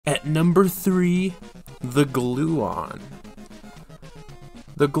At number 3, the gluon.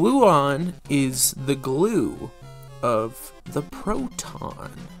 The gluon is the glue of the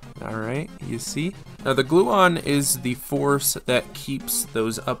proton. Alright, you see? Now the gluon is the force that keeps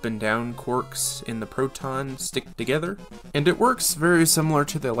those up and down quarks in the proton stick together. And it works very similar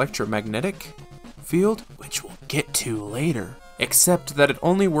to the electromagnetic field, which we'll get to later. Except that it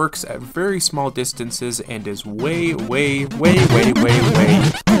only works at very small distances and is way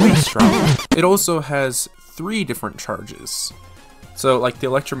stronger. It also has 3 different charges. So like the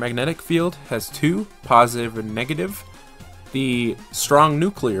electromagnetic field has 2, positive and negative. The strong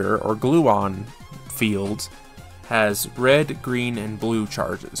nuclear or gluon field has red, green, and blue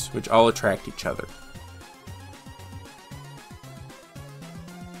charges, which all attract each other.